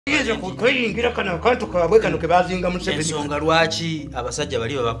yeze kuyingira kana kantu kabwe kano ke bazinga mu 7 ensonga lwaki abasajja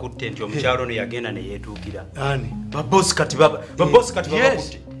bali bakutte nti omukyalo ne yagenda ne yetuukira ani babosi kati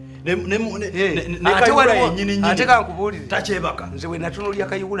bakutte Kayihura yennyini ateka nkubulire takyebaka nze we natunulya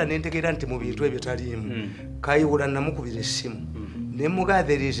Kayihura nentegeera nti mu bintu ebyo taliimu Kayihura namukubira essimu ne muga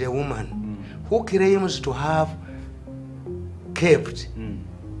there is a woman who claims to have kept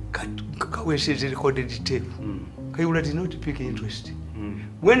Kaweesi recorded tape. Kayihura did not pick interest.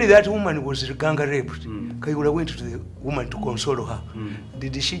 When that woman was ganga raped, Kayihura went to the woman to console her.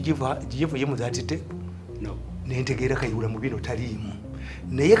 Did she give him that tape? No. Nentegeera Kayihura mu bino taliimu.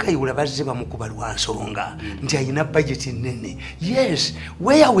 Naye Kayihura bazze bamukuba lwa nsonga nti ayina budget nene. Yes,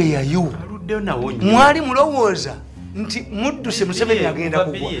 where were you? Mwali mulowooza nti mudduse Museveni agenda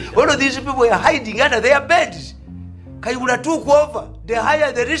kugwa. All of these people were hiding under their beds. Kayihura took over. The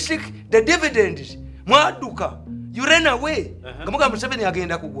higher the risk, the dividends. Mwaduka. You ran away. Kamuga Museveni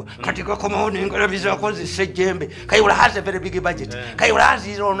agenda kugwa. Katika komaone ngalabiza kozi sejembe. Kayihura has a very big budget. Kayihura has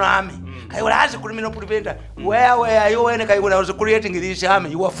his own army. Kayihura has a criminal preventer. Where were you when Kayihura was creating this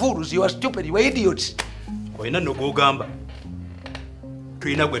army? You were fools, you were stupid, you were idiots. Koina no gogamba.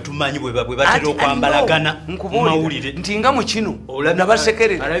 Tuina gwe tumanyi bwe batera okwambalagana mawulire ntinga mu kino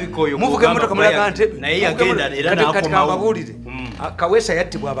nabasekerera muvuge motoka mulaga Ntebe naye yagenda era n'akobawulire Kaweesi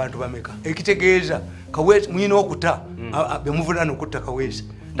yattibwa abantu bameka ekitegeeza Kaweesi mwino okuta bemuvunana okutta Kaweesi.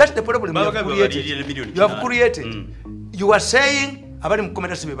 That's the problem you have created. You are saying abali mu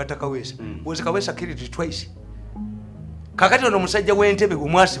komera sibe bata Kaweesi was Kaweesi killed twice. Kakati ono musajja w'Entebbe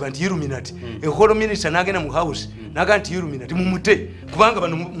omwasiba nti Illuminati ehoro minister nagenda mu house naga nti Illuminati mumute kubanga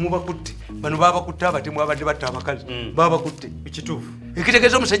bano mubakutte bano babakutte abatemu abadde batta abakazi babakutte ekituufu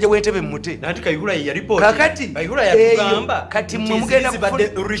ekitegeeza omusajja w'Entebbe mumute nati Kayihura ya report kakati Kayihura yatugamba kati mugenda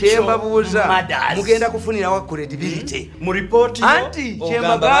kyembabuuza mugenda kufunira wa credibility mu report anti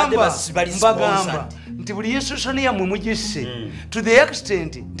kyembagamba nti buli institution yammwe mugisse to the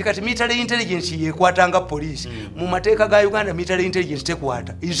extent nti kati military intelligence yekwatanga police mu mateeka ga Uganda military intelligence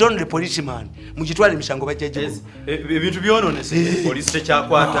tekwata is only policeman mugitwale misango bajjaje ebintu byononese police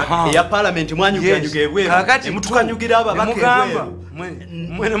tekyakwata eya parliament mwanyugebwe emutukanyugira ababaka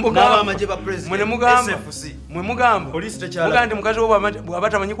mwene mugamba police tekyala mugande mukazi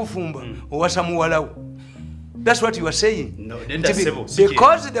bw'abatamanyi kufumba owasa muwalawo. That's what you are saying. No,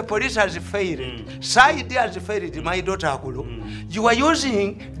 because the police has failed, Saidi has failed, my daughter Akulu, you are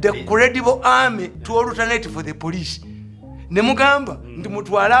using the credible army to alternate for the police. Nemugamba,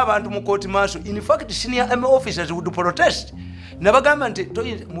 ndimutwala abantu mu court martial. In fact, senior army officers would protest. Nabagamba nti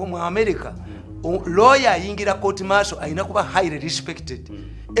mu America, lawyer yingira court martial ayina kuba highly respected.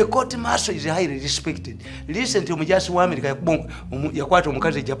 A court martial is highly respected. Listen to Mujasi wa America yakwata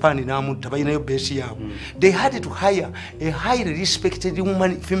omukazi Japan n'amutta bayinayo base yabo. They had to hire a highly respected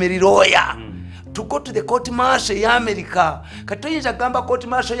woman female lawyer to go to the court martial ya America. Katoyinza gamba court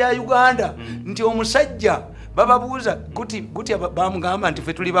martial ya Uganda nti omusajja bababuuza guti bamugamba nti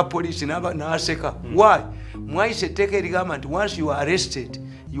fe tuli ba police n'aseka. Why? Mwaise teke erigamba nti once you are arrested,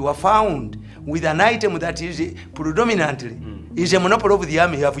 you are found with an item that is predominantly is a monopoly of the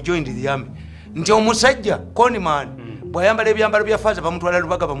army. You have joined the army. Nti omusajja conman bwayambala ebyambalo bya faza bamutwala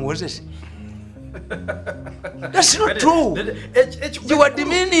Lubaga bamuwozese. That's not true. You are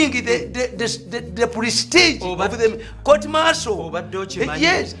demeaning the prestige of the court martial.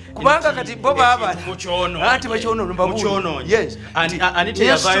 Yes. Kubanga kati boba aba ati bachono mbabuno. Yes. Anite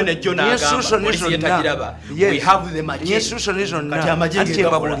yabayo Jona agamba. We have the magic. Institution is on now. Ati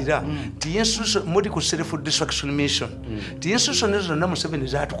babulira. The institution mudi ku self destruction mission. The institution is on na Museveni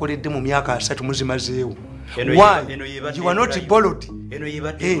zatukoledde mu myaka 3 muzimazeewo. Why? You are not borrowed.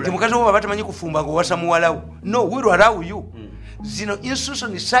 Mukazi wo abatamanyi kufumba ngo wasa muwalawo. No, we will allow you. Zino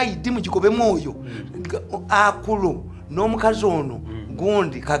institution side mugikobe mwoyo. Akulo n'omukazi ono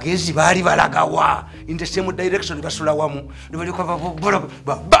gundi Kagezi bali balagawa in the same direction basula wamu. Nibali kwa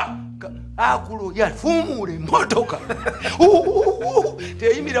ba akulo ya fumule motoka.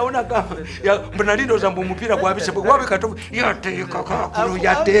 Teyimira onaka ya mnalindo zambu mupira kwa bise kwa katofu yateka akulo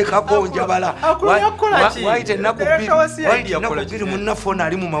yateka konja bala waite nakubiri munafona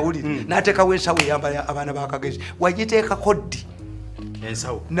ali mu mawuli nateka wensawe yamba abana ba Kagezi wajiteka kodi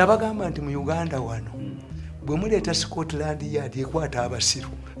ensawo nabagamba nti mu Uganda wano bwe muleta Scotland Yard ekwata abasiru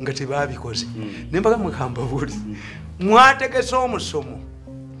nga tebabikoze nembaga mukamba buli mwategese omusomo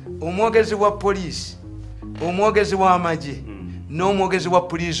omwogezi wa police omwogezi wa amaje n'omwogezi wa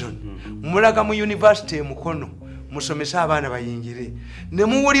prison mulaga mu university mukono musomesa abaana bayingire ne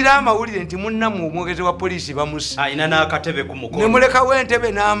muwulira amawulire nti munnamu omwogezi wa police bamusi ina n'akatebe ku mukono ne muleka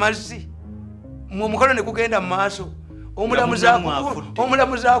w'entebe n'amazzi mu mukono ne kugenda mu maaso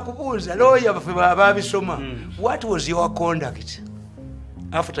omulamuzi akubuuza lawyer bafe babisoma what was your conduct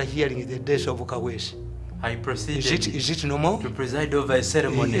after hearing the death of Kaweesi? I proceeded is it normal to preside over a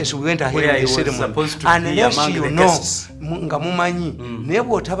ceremony? Yes, we went ahead with the ceremony. Unless you know, nga mumanyi, naye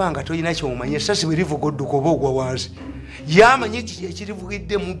bw'otabanga tolina ky'omanyi essasi bwe livugudduka oba ogwa wansi. Yamanyi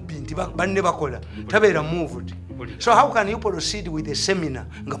ekirivugidde mubbi nti banne bakola tabeera moved. So how can you proceed with a seminar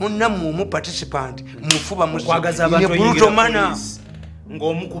nga munnammwe mu participant mufuba mukwagaza abantu oyingira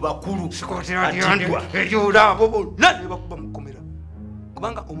ng'omu ku bakulu ekyula abo bonna ne bakuba mukomera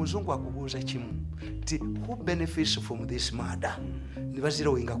kubanga omuzungu akubuuza kimu nti who benefits from this murder ne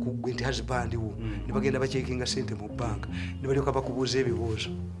bazirawenga ku gwe nti husband wo ne bagenda bacekinga sente mu banka ne balyoka bakubuuza ebibuuzo.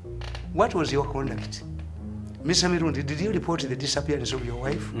 What was your conduct? Mr. Mirundi, did you report the disappearance of your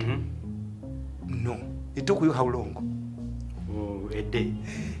wife? No. It took you how long? Oh, a day.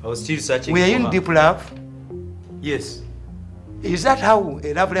 I was still searching. Were you in deep love? Yes. Is that how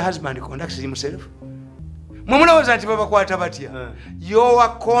a lovely husband conducts himself? Mumulowooza nti babakwata batya?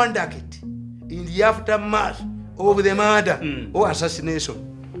 Your conduct in the aftermath of the murder or assassination.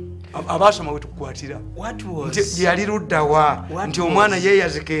 Abasoma wetukukwatira. What was? Nti yali luddawa nti omwana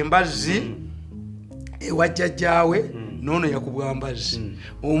yeeyazika embazzi ewa jjajjaawe noono yakubwa mbazzi.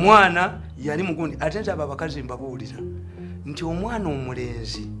 Omwana yali mugundi ate nti abo abakazi mbabuulira nti omwana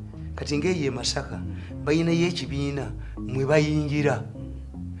omulenzi kati ng'eyo e Masaka bayinayo ekibiina mwe bayingira.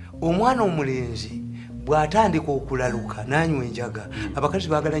 Omwana omulenzi bw'atandika okulaluka n'anywa enjaga abakazi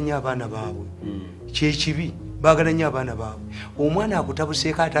baagala nnyo abaana baabwe. Kyekibi baagala nnyo abaana baabwe. Omwana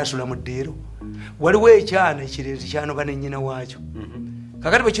akutabuseeko ate asula mu ddeero. Waliwo ekyana ekirenzi kyanoba ne nnyina waakyo.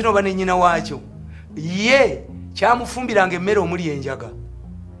 Kakati bwe kinoba ne nnyina waakyo ye kyamufumbiranga emmere omuli enjaga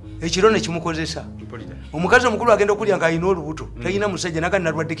ekiro ne kimukozesa. Omukazi omukulu agenda okulya ng'alina olubuto talina musajja naga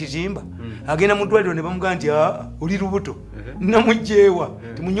nalwadde kizimba agenda mu ddwaliro ne bamugamba nti oli lubuto namugjeewa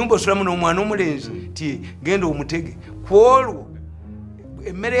ti mu nnyumba osulamu n'omwana omulenzi ti genda omutege ku olwo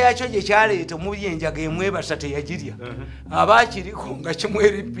emmere yakyo gye kyaleeta omuli enjaga emwebasa teyagirya aba akiriko nga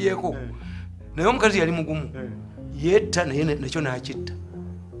kimweripyeko naye omukazi yali mugumu yetta naye nakyo n'akitta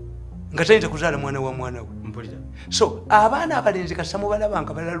nga tayinza kuzaala mwana wa mwana we. So abaana abalenzi kasita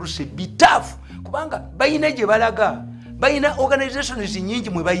mubalabanga balaluse bitaafu kubanga bayina gye balaga bayina organizations nyingi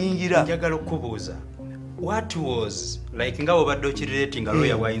mwe bayingira. Njagala okubuuza what was like nga obadde okirelating nga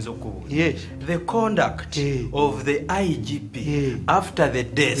lawyer wayinza okubuuza the conduct of the IGP after the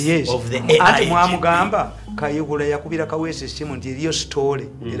death of the AIGP. Ati mwamugamba Kayihura yakubira Kaweesi essimu nti eriyo story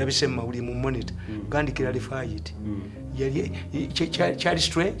erabise mu mawulire mu monitor gandi clarify it. Charlie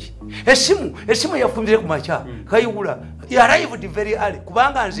Strange esimu yafumbire ku macha Kayihura he arrived very early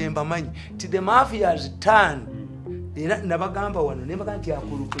kubanga nze mbamanyi ti the mafia's turn nabagamba wano nembaga nti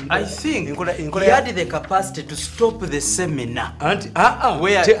akulukunga. I think he had the capacity to stop the seminar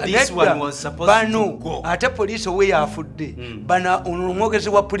where this one was supposed to go. Ate police we yafudde bana omwogezi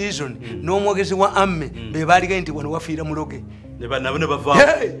wa prison n'omwogezi wa amme be baaliga nti wano wafiira muloge nabone bava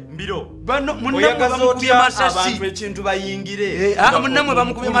mbiro bano munnamwe bamukubye masasi abantu ekintu bayingire munnamwe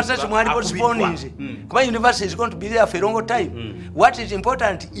bamukubye masasi mwali postponinze kuba university is going to be there for a long time. What is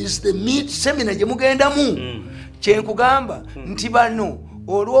important is the meet seminar gye mugendamu. Kyenkugamba nti bano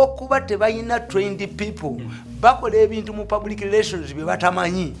olw'okuba tebalina trained people bakola ebintu mu public relations bye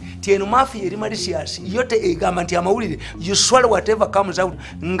batamanyi ti eno mafia eri malicious yote egamba nti amawulire you swallow whatever comes out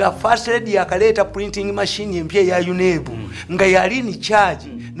nga first lady yakaleeta printing machine empya ya UNEB nga yali ni charge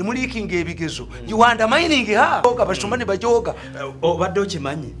ne mulikinga ebigezo you undermining her basomane bajoga obadde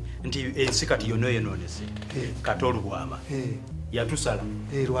okimanyi nti ensi kati yonoonese kati olubwama yatusala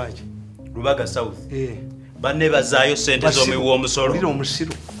lwaki Lubaga South banne bazaayo sente z'omiwa omusolo olira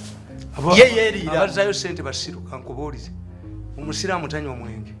omusiru abazaayo sente basiru kankubuulize omusiraamu tanywa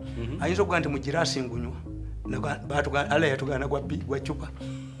omwenge ayinza okuga nti mu girasi ngunywa ala yatugana gwa cupa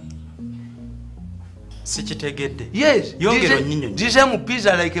sikitegedde. Yes, yongero nyinyo this MPs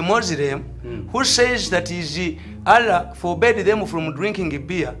are like a Muslim who says that Allah forbade them from drinking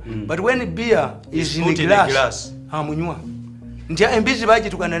beer but when beer is in the glass amunywa nti embizi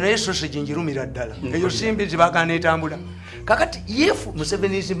bagitukana naye sausage njirumira ddala eyo simbizi bagana etambula kakati if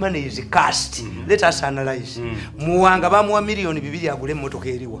Museveni's money is cast let us analyze muwanga bamuwa million 2 agule emmotoka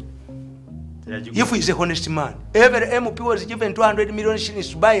eriwa if he is a honest man every MP was given 200 million shillings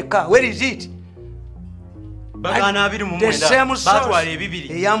to buy a car where is it bagana abiri mu mwenda batwala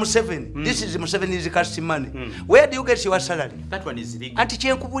ebibiri ya Museveni this is Museveni's cast money where do you get your salary that one is legal anti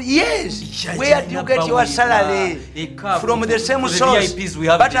chenkubuli yes where do you get your salary from the same source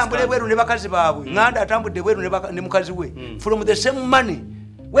batambule bweru ne bakazi baabwe nganda atambudde bweru ne mukazi we from the same money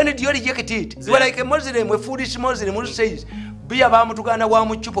When did you reject it? You are like a Muslim, a foolish Muslim who says, Bia Bamutukana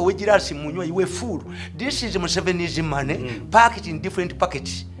Wamuchupa, Wejirasi Munywa, you a fool. This is Museveni's money, packaged in different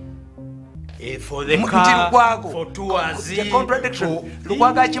packets. For the car, for tours, the contradiction.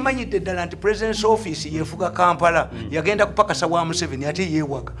 Luwaga chimanyi ddala nti president's office yefuga Kampala yagenda kupakasa wa Museveni ate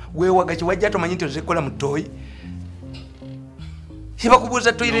yewaga wewaga kiwajja tomanyi nti ozikola mutoyi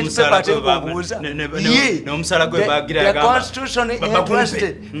hibakubuza toilet paper ate kubuza n'omusala gwe bagira agamba constitution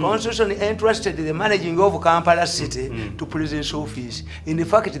entrusted the managing of Kampala city to president's office. In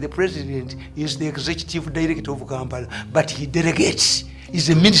fact, the president is the executive director of Kampala, but he delegates. Is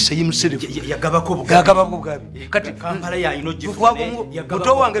a minister himself. Yagabako kati Kampala ya ino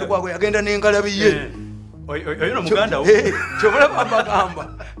muto wange kwagwe yagenda n'engalabiye oyo muganda wo kyobula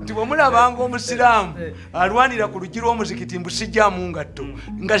bagamba nti bwemulabanga omusiraamu alwanira ku lugi lw'omuzikiti mbusijjamu ngatto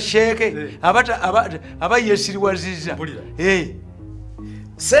nga sheeke abayesiriwazizza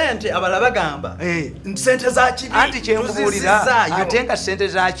sente abala bagamba sente za kibi anti kyenkubuulira ate nga sente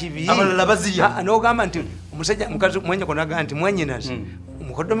za kibi abalala bazirya n'ogamba nti omusajja mukazi mwenye konaga nti mwenyinazi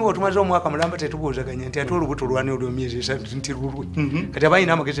mukodomi otumaze omwaka mulamba tetubuuzaganya nti ate olubuto olwani olw'emyezi esatu nti lulwe kati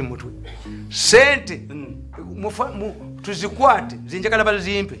abalina amagezi mumutwe sente tuzikwate zinjagala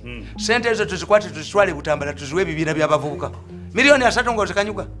bazimpe sente ezo tuzikwate tuzitwale Butambala tuziwe ebibiina by'abavubuka miliyoni 3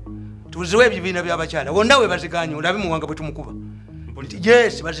 ng'ozikanyuka tuziwe ebibiina by'abakyala wonna we baziganye olabe muwanga bwe tumukuba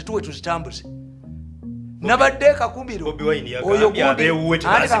yes bazituwe tuzitambuze nabadde kakumbiro oyo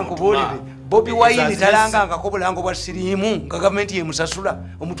gundi kankubuulire Bobi Wine talangangako bulango bwa siriimu nga gavumenti yemusasula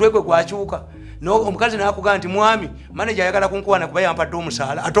omutwe gwe gwakyuka omukazi n'akugamba nti mwami manager ayagala kunkuwana kuba yampadde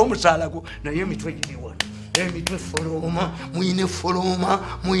omusaala ate omusaala gwo naye emitwe giriwa emitwe foloma muyina foloma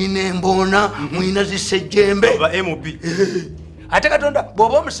muyina emboona muyina zisejjembe ate Katonda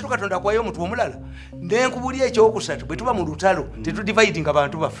bw'oba omusiru Katonda akwayo omutwe omulala nenkubulya ekyokusatu bwe tuba mu lutalo tetudividing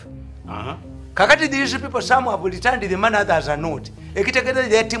abantu baffe kakati these people some have returned the money, others are not. Ekitegere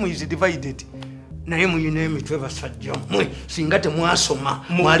their team is divided. Naye muyina emitwe basajja mwe singa temwasoma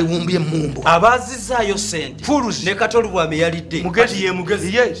mwali wumbye mumbo abazizaayo sente ne Katolu bwami yalidde mugezi ye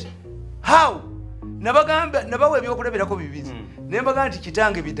mugezi yes how nabagamba nabawe ebyokulabirako bibiri nembaga nti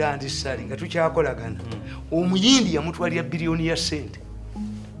kitange bidandisali nga tukyakolagana omuyindi yamutwalira biliyoni ya sente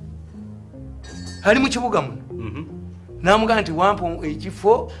ali mu kibuga muno namuga nti wampo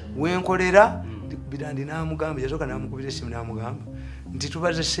ekifo wenkolera bidandi namugamba yazoka namukubira esimu namugamba nti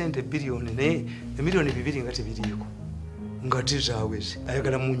tubaze sente biliyoni naye emiliyoni 2 nga tebiriiko nga tizawezi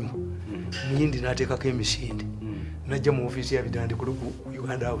ayagala munywa muyindi nateekako emisinde najja mu ofiisi ya bidandi ku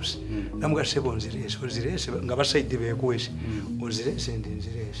Uganda House namuga sebo ozirese nga basaidde bekwese ozirese ndi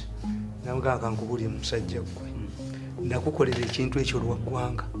nzirese namuga kankubulye musajja gwe nakukolera ekintu ekyo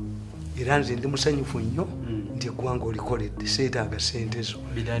lwaggwanga era nze ndi musanyufu nnyo nti eggwanga olikoledde seetaaga sente zo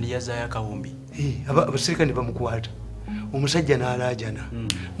bidandi yazaayo akawumbi abasirikale bamukwata omusajja n'alaajana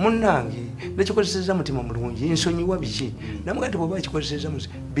munnange nakikozeseza mutima mulungi ensonyiwa biki namuga nti bw'oba kikozeseza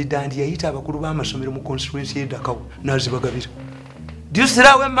bidandi yayita abakulu b'amasomero mu constituency y'Edakawa n'azibagabira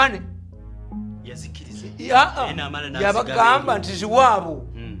diusirawe mane yabagamba nti ziwaabo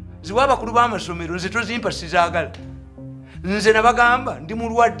ziwa abakulu b'amasomero nze tozimpa sizaagala nze nabagamba ndi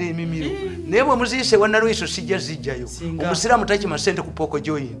mulwadde emimiro naye bwe muziise wannalweso sijja zijjayo omusiraamu takima sente ku poko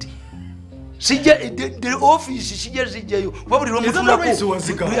joint sijja the office sijja zijjayo kuba buli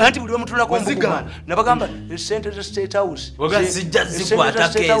lwemutulako mbuguma nabagamba sente za state house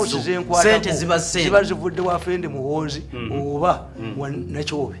ziba zivudde wafende muhoozi oba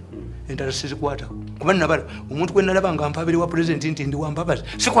nakyobe entala sizikwatako kuba nabala omuntu gwe nalaba nga mpabiri wa president nti ndi wambabazi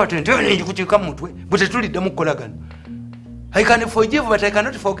sikwata ente nengi kukiika mu mutwe bwe tetuliddamu kukolagana I can forgive but I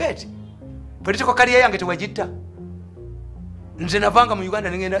cannot forget. Political career yange tewagitta. Nze navanga mu Uganda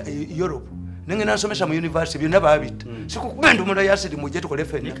nengenda Europe. Nengenda nsomesa mu university byonna babitta. Sikugenda umuntu yasidi mu jetu kole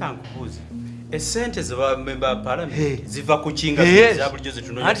fenna. Nikankubuuza. Esente zaba member parliament ziva ku kinga za bulijjo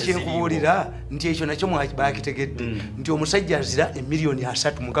zetunonya. Ati kyenkubuulira nti ekyo nakyo mwakitegedde nti omusajja azira emiliyoni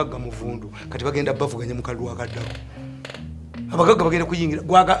 3 mugagga muvundu kati bagenda bavuganya mu kalwa akaddako. Abagagga bagenda kuyingira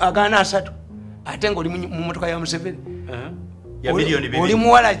agana 3 ate ng'oli mu motoka ya Museveni. Ya milioni 2 oli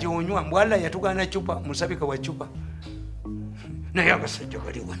muwala gyonywa mbwala yatugana chupa musabika wa chupa naye agasajja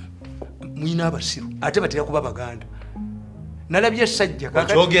kali wano mwina abasiru ate batera kuba baganda nalabye sajja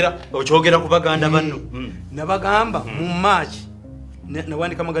kakati okyogera ku baganda banno nabagamba mu March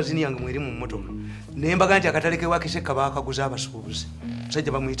nawandika magazini yange mweri mu motoka nembaga nti akataleke wakise kabaka guza abasuubuzi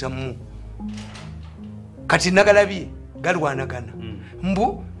sajja bamuyita mu kati nagalabye galwanagana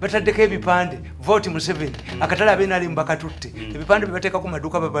mbu bataddeko ebipande vote Museveni akatala abenali mbakatutte ebipande bibateeka ku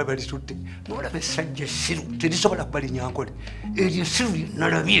maduuka balitutte nolaba essajja essiru terisobola kubalinyankole eryo essiru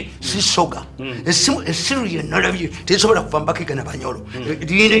nalabye sisoga essiru ye nalabye terisobola kuva mbakega na banyolo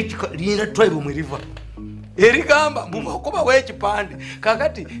liyina tribe mweriva erigamba mbubakubawo ekipande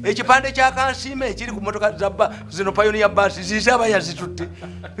kakati ekipande kyakansiima ekiri ku motoka zabba zino pioneer bus zizaba yazitutte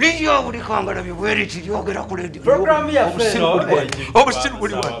liyo buli kangalabye bweriti lyogera ku ledio obusiru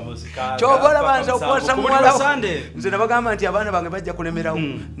buli wano kyobola banza okuwasa muwala nze nabagamba nti abaana bange bajja kulemerawo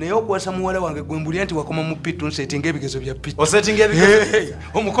naye okuwasa muwala wange gwembulira nti wakoma mu pitu nsetinga ebigezo bya pitu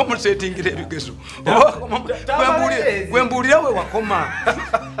omukomu nsetingira ebigezo gwembulira we wakoma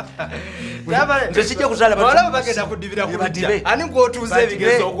nze sijja kuzala bagenda kudibira ku badibe ani ng'otuuza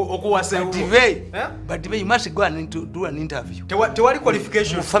ebigezo okuwasewo badibe you must go and do an interview tewali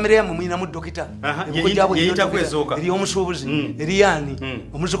qualification mu family yamu mwinamu dokita eri omusuubuzi eri yaani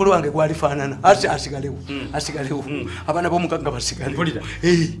omuzukulu wange gwalifaanana asigalewo abaana b'omukagga basigale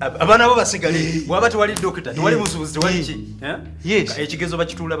abaana bo basigale bwaba tewali dokita tewali musuubuzi tewali ki ekigezo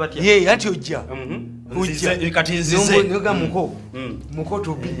bakituula batya anti ojja kati nzize nega muko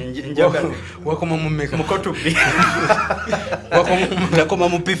tubi wakoma mumeka mukotubi wakoma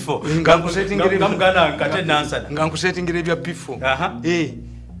mu pifo ngankusetingira ebya pifo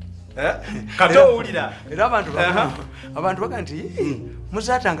kato owulira era abantu baga nti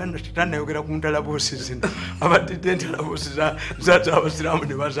muzatanga tanayogera ku ntalabuusi zino abadde entalabuusi zata abasiraamu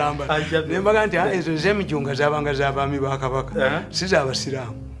ne bazamba naye mbaga nti ezo z'emijunga zabanga z'abaami ba kabaka si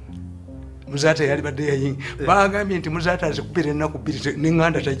z'abasiraamu muzata yali badde yayingi bagambye nti muzata azikubira ennaku bbiri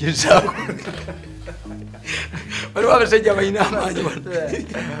neŋŋanda tagezaako waliwo abasajja balina amaanyi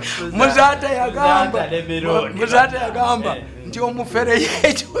muzata yagamba nti omufere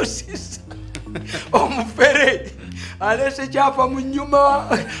yekyusisa omufere alese kyapa mu nnyuma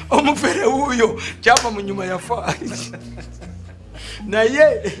omufere wuuyo kyapa mu nnyuma yafa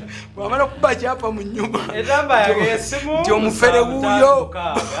naye bwamala okuba kyapa mu nnyuma nti omufere wuuyo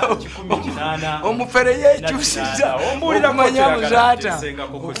omufere yekyusiza okumanya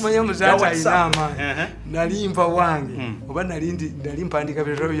muzaata alina amaanyi nalimpa wange oba nali mpandika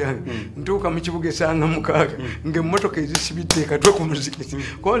bitabo byange ntuuka mu kibuga esanga 6 ng'emmotoka ezisibidde katwe ku muzikiti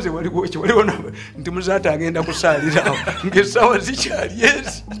konze waliwo nti muzaata agenda kusaalirawo ng'essaawa zikyali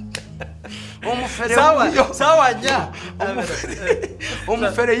ezi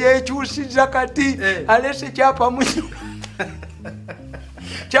omufere yekyusiza kati alese kyapa mu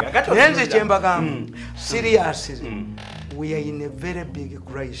nze kyembagamba seriously we are in a very big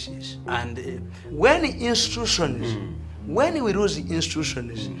crisis and when we lose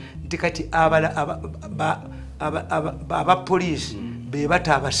institutions nti kati abapoliisi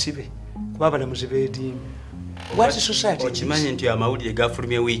bebata abasibe kuba abalamuzi beediimi okimanyi nti amawulire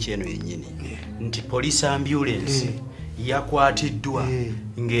gafulumye wiiki eno yennyini nti police ambulance yakwatiddwa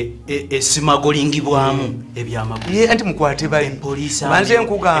esimagolingibwamu ebyamaguzi anti mukwate banze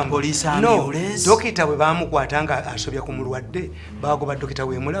nkugamba dokita bwe bamukwata nga asobya ku mulwadde bagoba dokita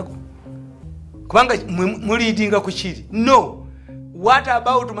w'emulago kubanga muliidinga ku kiri no. What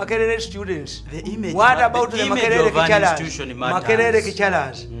about Makerere students? What about the Makerere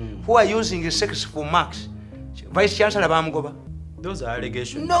Kichalas who are using sex for marks? Vice Chancellor Bamugoba. Those are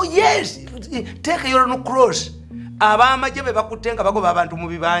allegations. No, yes. Take your no cross. Abama jebe bakutenga bagoba abantu mu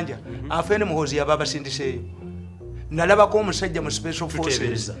bibanja. Afene muhozi yababa sindiseyo. Nalaba ko musajja mu special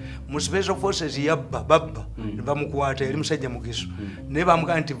forces. Mu special forces yabba babba bamukwata eri musajja mugiso. Ne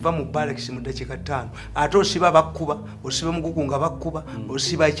bamuga nti va mu barracks mu dakika 5. Ate osiba bakkuba, osiba mugugunga bakkuba,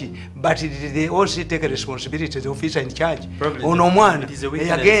 osiba ki. But they also take responsibility as the officer in charge. Ono mwana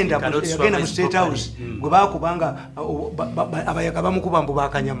yagenda mu state house. Gwe bakubanga abayaga bamukuba mbu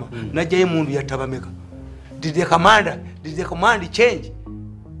bakanyama. Najja mundu yatabameka. Did the command change?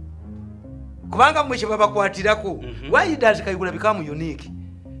 Kubanga mwe babakwatirako. Why does Kayigula become unique?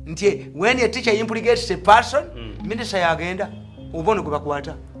 Ntie when a teacher implicates a person, minister yagenda ubone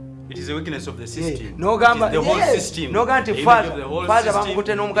kubakwata. It is a weakness of the system. No gamba the whole system. No ganti father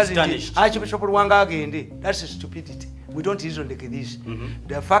bamukute no mukazi nti archbishop Rwanga agende. That's stupidity. We don't reason like this.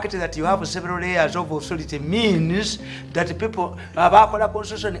 The fact that you have several layers of authority means that people abakola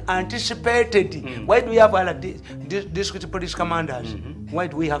constitution anticipated. Why do we have all district police commanders? Why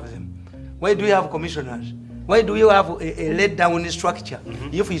do we have them? Why do we have commissioners? Why do you have a laid down structure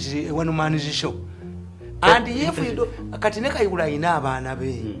if it's a one-man show? And if you do, Katina Kayigula ina abaana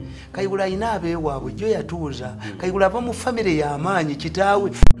be, Kayigula ina abe waabwe jo yatuuza, Kayigula ava mu family y'amaanyi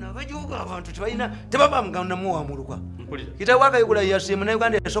kitaawe. Nabajuga abantu tebalina tebabamuganda muwamuluka. Kitaawe Kayigula yasiima ne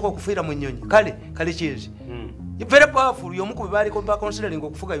Uganda esooka okufiira mu nnyonyi. Kale kizi. very powerful yomukubi baliko considering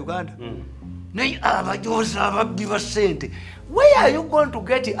okufuga Uganda naye abajozi ababbi ba ssente. Where are you going to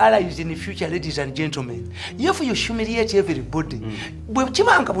get allies in the future, ladies and gentlemen? If you humiliate everybody, bwe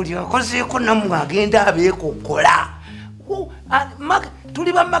kibanga buli akozeeko nammwe agenda abeekokola.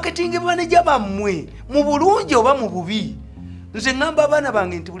 Tuli ba marketing manager bammwe mu bulungi oba mu bubi. Nze ngamba abaana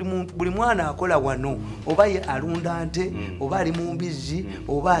bange nti buli mwana akola wano oba ye alunda nte oba ali mu mbizzi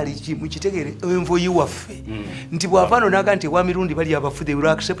oba ali ki mukitegere envo yiwaffe nti bw'avaano naga nti wa Mirundi bali abafu they will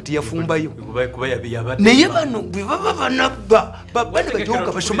accept yafumbayo naye bano bwe baba banabba babane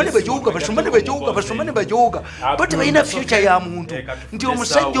bajoga basomane bajoga bote balina future ya muntu nti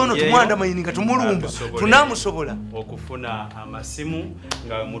omusajja ono tumwanda mayininga tumulumba tunamusobola okufuna amasimu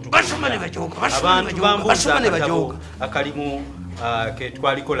nga mutu basomane bajoga akalimu ke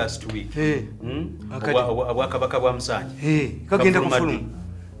twaliko last week abwakabaka bwa Musanje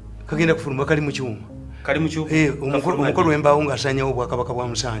kagenda kufuluma kali mu kyuma omukolo w'embaawo ng'asanyawo obwakabaka bwa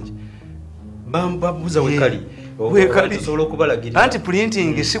Musanje babuza wekali tusobola okubalagira anti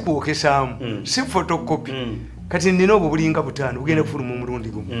printing si kwokesaamu si photocopy kati nina obwo bulinga butaano bugenda kufuluma omulundi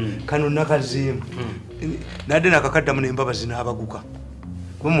gumu kano nakazimu nadde nakakaddamu n'embabazi n'abaguka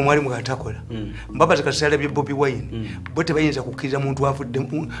kuba mwali mugatakola mbabazi kasala bye Bobi Wine bo tebayinza kukkiriza muntu afudde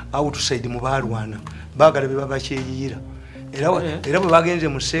outside mu baalwana baagala be babakyeyira era bwe bagenze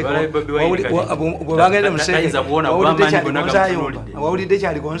mu seko wawulidde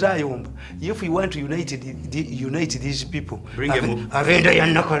kyaligonza ayomba. If you want to unite these people agenda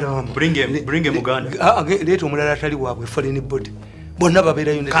yannakalamba leeta omulala atali waabwe foreign body bonna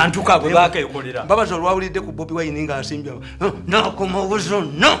babeerayo kantu kaabwe bakeekolera mbabazi olwawulidde ku Bobi Wine ng'asimbye nakoma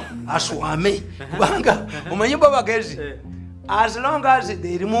obuzono aswame kubanga omanyi babagezi as long as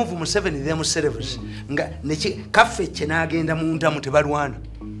they remove Museveni themselves nga kaffe kye n'agenda mu ntamu tebalwana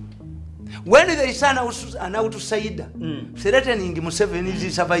when they sign an outsider threatening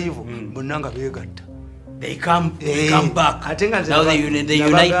Museveni's survival bonna nga beegatta. They come back. Now they unite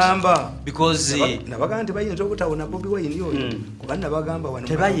because nabagamba nti bayinza obutawona Bobi Wine oyo kuba nabagamba wano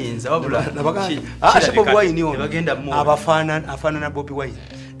tebayinza wabula Bobi Wine oyo afaanana Bobi Wine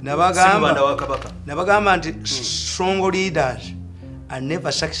nabagamba nti strong leaders are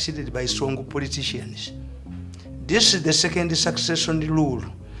never succeeded by strong politicians. This is the second succession rule.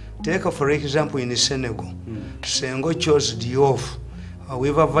 Take for example in Senegal, Senghor chose Diouf,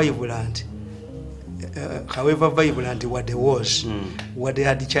 however vibrant what there was, what they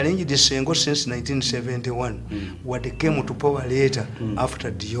had challenged the Senghor since 1971, what they came to power later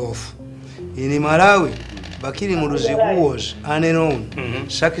after Diouf. In Malawi, Bakiri Muruzigu was unknown,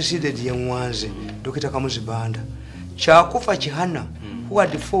 succeeded Yengwanze, Dr. Kamuzu Banda. Chakufa Chihana, who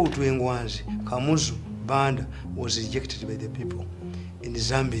had fought to Yengwanze, Kamuzu Banda, was rejected by the people. In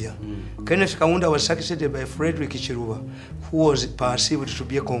Zambia, Kenneth Kaunda was succeeded by Frederick Chiruba, who was perceived to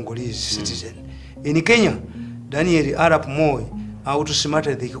be a Congolese citizen. In Kenya, Daniel Arap Moi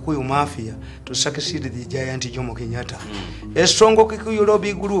outsmarted the Kikuyu mafia to succeed the giant Jomo Kenyatta. A strong Kikuyu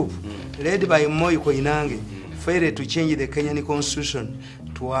lobby group led by Moi Koinange failed to change the Kenyan constitution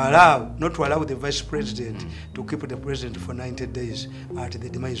not to allow the vice president to keep the president for 90 days at the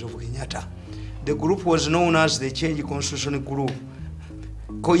demise of Kenyatta. The group was known as the Change Constitution Group.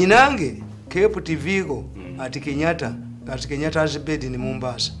 Koinange kept Vigo at Kenyatta's bed in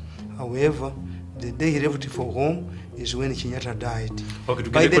Mombasa. However, the day he left for home is when Kenyatta died.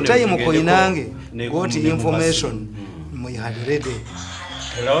 By the time Koinange got information, we had ready.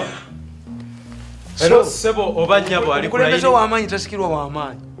 Hello? Hello, Sebo Obanyabo ali kulaini. Kulemezo wa amanyi tasikirwa wa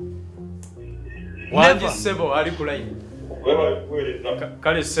amanyi. Wanji Sebo ali kulaini.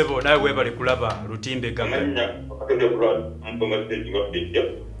 Kale Sebo nawe webali kulaba Lutimbe Gaga.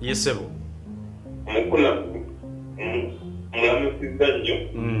 Yes Sebo. Mukuna mulamusiza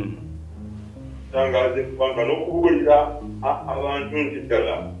tangaze kwanga n'okubulira abantu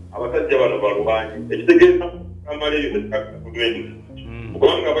ntidala abasajja bano balwanyi ekitegeeza Tamale Mirundi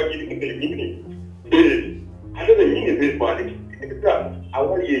kubanga bagiri mukenyini ate benyini zitwalika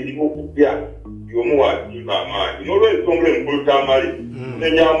awali ekigo okupya y'omuwaatiba amaanyi n'olw'ensonga enkulu Tamale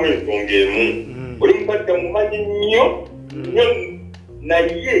nenyamu ensonga emu oli musajja mumanyi nnyo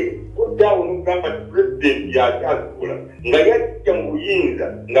naye odaawo n'okugamba nti pulezidenti yakyasula nga yajja mu buyinza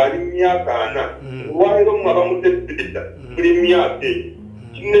ng'ali mu myaka 4 olwaleero mu abamutesita buli myaka eyo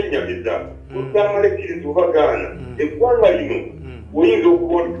kinnenyamiza Tamale kiriza obagaana eggwanga lino oyinza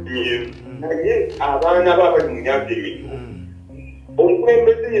okuba olikunyeeru naye abaana be abali mu myaka emito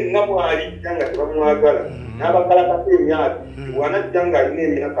omukulembeze yenna bw'alijja nga tebamwagala n'abakalakasa emyaka wanajja ng'alina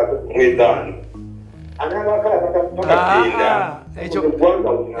emyaka 35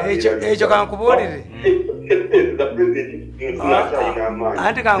 ekyo kankubuulire the president in China.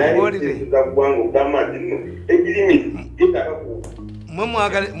 Ante kangubolire.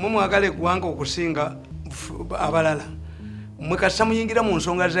 Mumwagale gwanga okusinga abalala. Mwekasa muyingira mu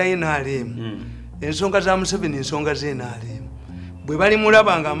nsonga za NRM. Ensonga za Museveni ensonga za NRM. Bwe bali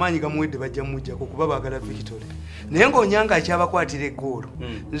mulaba nga amaanyi gamuwedde bajja mujja kuba baagala victory. Naye ng'Onyanga akyabakwatira eggoolo.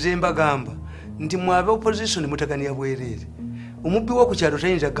 Nze mbagamba nti mwabe opposition mutakaniya bwereere. Omubbi wo ku kyalo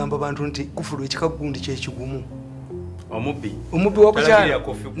tayinza kugamba bantu nti kufulu ekikagundi kyekigumu. Omubbi wo ku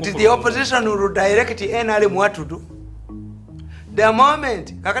kyalo nti the opposition will direct NRM what to do. The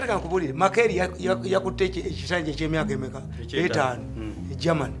moment kakati kankubulire Makeri yakutte ekisanja eky'emyaka emeka 5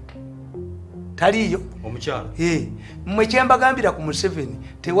 Germany taliyo omukyala mmwe kyembagambira ku Museveni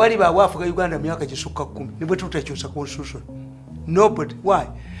tewali baawafuga Uganda myaka gisukka 10 nibwe tutakyusa constitution. Nobody. Why?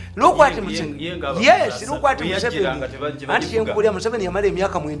 Look what Museveni. Yes, look what Museveni. Anti kyenkukulira Museveni yamala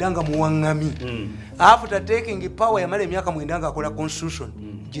emyaka 9 nga muwangami. After taking power yamala emyaka 9 nga akola constitution.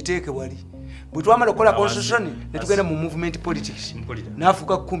 Giteeke wali. Bwe twamala okukola constitution ne tugenda mu movement politics.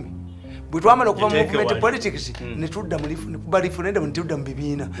 N'afuka 10. Bwe twamala okuva mu movement politics ne tudda mu referendum ne tudda mu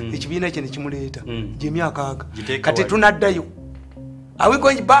bibiina. Ekibiina kye ne kimuleeta. Gy'emyaka kati tunaddayo. Are we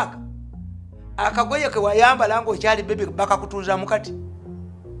going back? Akagoye ke wayambala ng'okyali bebe bakakutuuzaamu kati.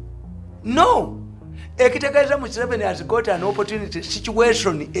 No. Ekitegeeza Museveni has got an opportunity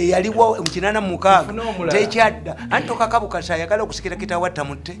situation eyaliwo mu 86 tekyadda anti tokakabukasa ayagala okusikira kitawa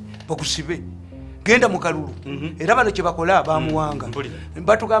tamutte bakusibe genda mu kalulu era bano kye bakola bamuwanga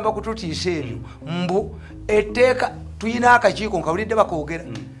batugamba kututiisa ebyo mbu etteeka tuyina akakiiko nkawulidde bakoogera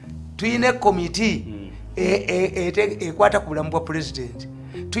tuyina komiti ekwata ku bulamu bwa president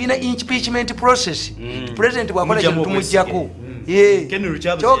tuyina impeachment process president bwakola kintu tumujjako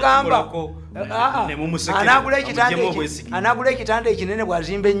kyogamba anagula ekitanda ekinene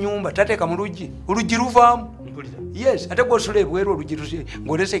bwazimba ennyumba tateeka mu oluggi luvaamu. Yes, ate gwosula ebweru oluggi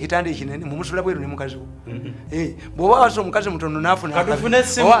ng'olesa ekitanda ekinene mumusula bweru ne mukazi wo. Bw'oba wasa omukazi mutono n'afuna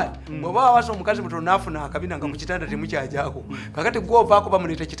bw'oba wasa omukazi mutono n'afuna akabina nga mu kitanda temukyajaako kakati gw'ovaako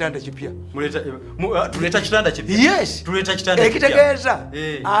bamuleeta kitanda kipya. Tuleeta kitanda kipya? Yes. Ekitegeeza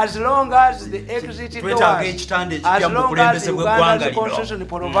as long as the exit doors, as long as Uganda's constitution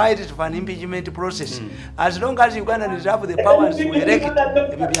provides for an impeachment process, as long as Ugandans have the powers to elect,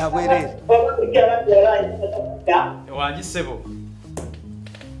 ebyo byabwereere. Wanjisebo.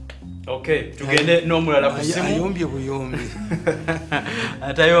 Okay, tugende n'omulala ku simu. Ayombye buyombi.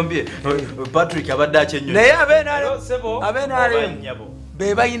 Atayombye. Patrick abadde akyenyo. Naye abenaale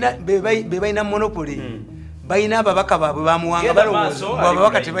be bayina monopoly. Bayina ababaka baabwe bamuwanga balowooza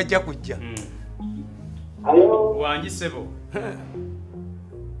ababaka tebajja kujja. Wanjisebo.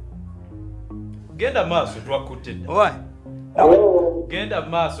 Genda maaso twakutte. Why? Genda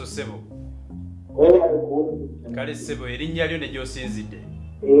maaso sebo. Kale sebo erinnya lyo ne gy'osinzidde.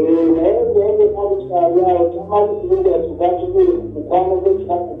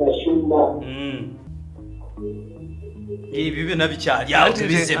 Ebyo nabikyali awo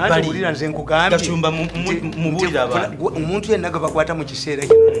tubizze ebbali nze nkugambye gacumba mubulira abantu omuntu yenna gabakwata mu kiseera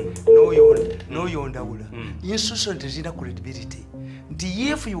kino n'oyondawula institution tezirina credibility nti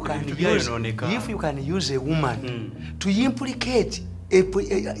if you can use a woman to implicate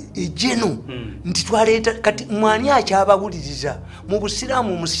ejeno nti twaleeta kati mwani akyabawuliriza mu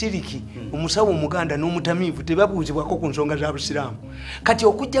busiraamu omusiriki omusawo omuganda n'omutamiivu tebabuuzibwako ku nsonga za busiraamu kati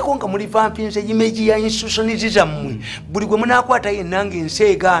okujjako nga muli vampinze imeji ya institutionizi zammwe buli gwe munaakwata yenna ng'ensi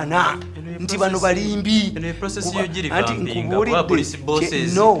egaana nti bano balimbi anti nkubuulidde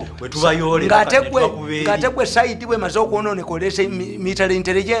ng'ate gwe sayidi bwemaze okwonooneka oleese military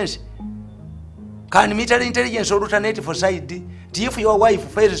intelligence. Can military intelligence alternate for side? If your wife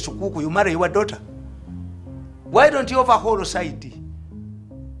fails to cook, you marry your daughter. Why don't you overhaul side?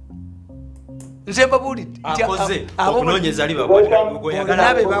 Nzemba buli akoze okunoonyeza ali bakwata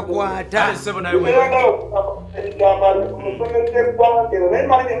bakwata sebo nayo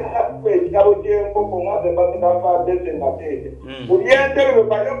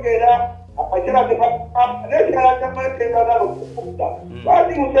Akira de ne kala kama tena na kufuta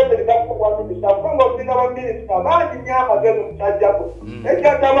basi musebe kwa mimi sababu sina wamini sababu nyama zenu mtajabu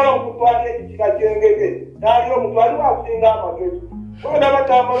eka kama mtwale kikajengege ndio mtwale wa singa magezo kwa na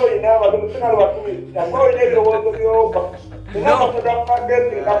tamalo ina watu sina watu kwa ile ndio wao No,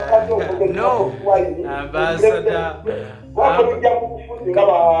 ambassador Wakujja kufuzi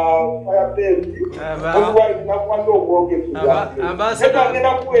ngaba firebase. Otherwise nakwanda obwogezi.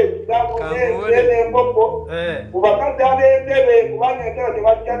 Ngenda kuweza ne mpopo. Ubakazi abendebe kubanga entera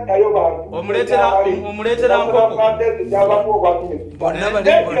tebakyattayo bantu. Omuleetera nkoko.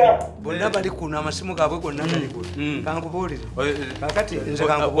 Bonna bali kuno amasimu gaabwe gonna gali kuno. Kankubuulire. Kakati nze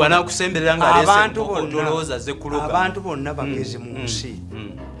kankubuulire. Wanaakusemberera ng'aleese enkoko ndowooza ze kuloga. Abantu bonna bagezi mu nsi.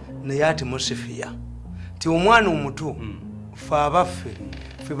 Naye ati musifiya. Ti omwana omuto fe abaffe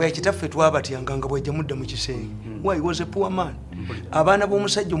fe bakitaffe twabatyanga nga bwajja mudda mu kisenge. Why was a poor man? Abaana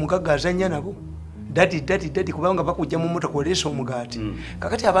b'omusajja omugagga azannya nabo. Dadi kubanga bakujja mu motoka oleesa omugaati.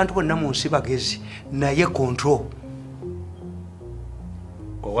 Kakati abantu bonna mu nsi bagezi naye control.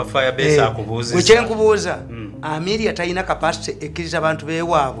 Owa firebase akubuuzizza. Ekyenkubuuza Amelia talina capacity ekkiriza abantu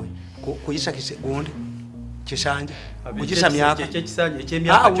beewaabwe kuyisa gundi kisanja kugisa myaka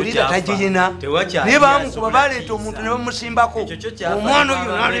awulira tagirina naye bamukuba baleeta omuntu ne bamusimbako omwana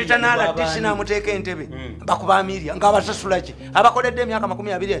oyo naleeta n'alatisi n'amuteeka entebe bakuba Amelia ng'abasasula ki abakoledde emyaka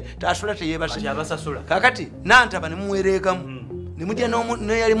 20 tasula teyeebasasula kakati nantaba ne muwereegamu nemujja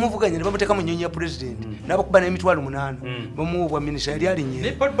neyali muvuganya ne bamuteeka mu nnyonyi ya pulezidenti n'abakuba n'emitwalo 8 bamuwa obwa minisita yali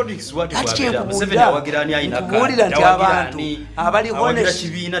alinyee nkubuulira nti abantu abali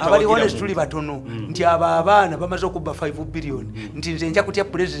honest tuli batono nti abo abaana bamaze okubba 5 billion nti nze nja kutya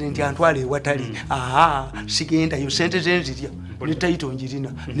pulezidenti antwala ewatali sigendayo sente zenzirya ne tayito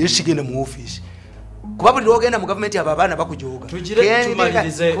njirina naye sigenda mu ofiisi kuba buli lwogenda mu gavumenti abo abaana bakujooga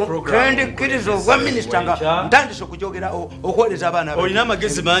kendikkiriza obwa minisita nga ntandise okujogera okwoleza abaana olina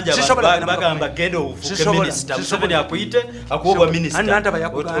amagezi mangi bagamba genda ofuuke minisita Museveni akuyite akuwa obwa minisita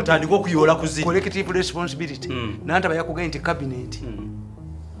otandika okuyoola ku ziri collective responsibility nantaba yakugambye nti cabinet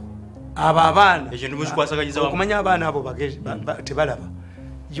abo abaana okumanya abaana abo bagezi tebalaba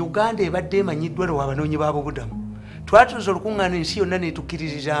Uganda ebadde emanyiddwa lwa abanoonyi b'abobudamu twatuza olukuŋŋaana ensi yonna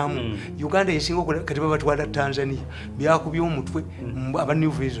netukkiririzaamu Uganda yesinga kati babatwala Tanzania byakubya omutwe aba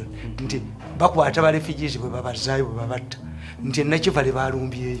New Vision nti bakwata ba refugees bwe babazaayo bwe babatta nti Nakivale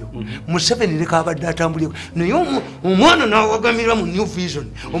balumbyeyo Museveni leka abadde atambulye naye omwana n'awagamira mu New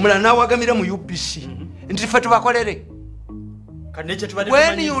Vision omulala n'awagamira mu UPC nti ffe tubakolere.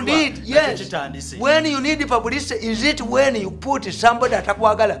 When you need publicity, is it when you put somebody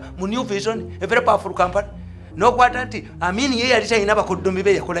atakwagala mu New Vision, a very powerful company? No kwatanti amini yeye alitalina bakoddomi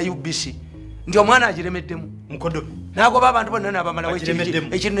be yakola UBC ndi omwana agiremeddemu mukoddomi nagoba abantu bonna n'abamala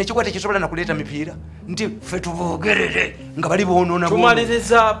w'ekintu nekikwata ekisobola nakuleeta mipiira nti ffe tuboogerere nga bali bonoona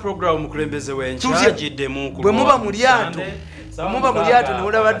tumaliriza program mukulembeze w'enkya giddemu bwe muba mu lyato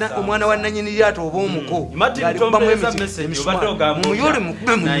newolaba omwana wa nannyini lyato oba omuko muyole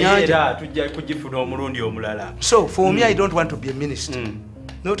mukube mu nnyanja tujja kugifuna omulundi omulala. So for me I don't want to be a minister.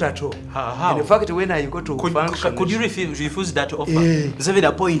 Not at all. How? In fact, when I go to function, could you refuse that offer? Museveni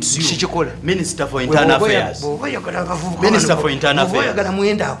appoints you Minister for Internal Affairs. Minister for Internal Affairs.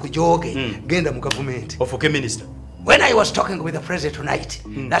 Ofuke minister. When I was talking with the president tonight,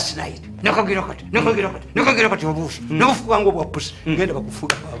 last night,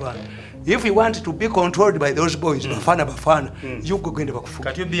 if you want to be controlled by those boys, bafana, you go get bakufuka.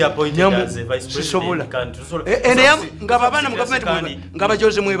 Can you be appointed as a vice president? Ngababana mu government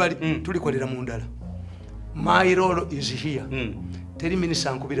ngabajoze mwebali tulikolera mu ndala. My role is here. Teri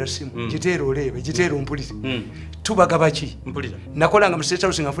minisita nkubira simu giteero olebe giteero mpulire tubagaba ki mpulira nakolanga mu State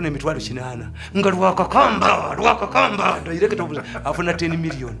House ngafuna emitwalo 8 nga lwakakamba director obuza afuna 10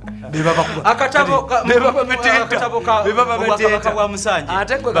 million beba bakuba akatabo bwa Musanje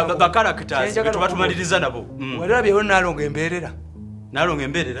bakarakita tubatumaliriza nabo walabye yo nalonga emberera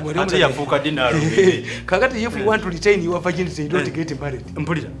ate yafuuka dinalo kakati if you want to retain your virginity you don't get married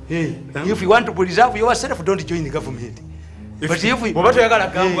mpulira if you want to preserve yourself don't join the government. But if we toyagala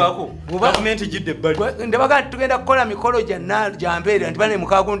kangako government jidde bali ndebaga tugenda kukola mikolo gya mbeera nti bane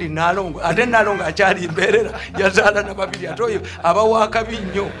mukagundi nalongo ate nalongo akyali mbeerera yazaala na babiri atoyo abawakabi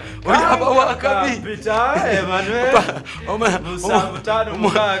nnyo abawakabi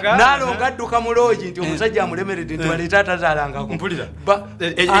nalongo adduka muloji nti omusajja amulemeredde nti baleeta atazaalangako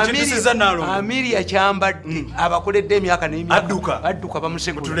Amiri yakyambadde abakoledde emyaka n'emyaka adduka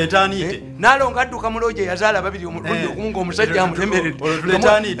bamusegula nalongo adduka muloji yazaala babiri omulundi okumu ng'omusajja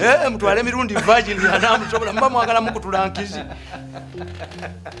mutwale mirundi virgin anamusobola mba mwagala mukutulankizi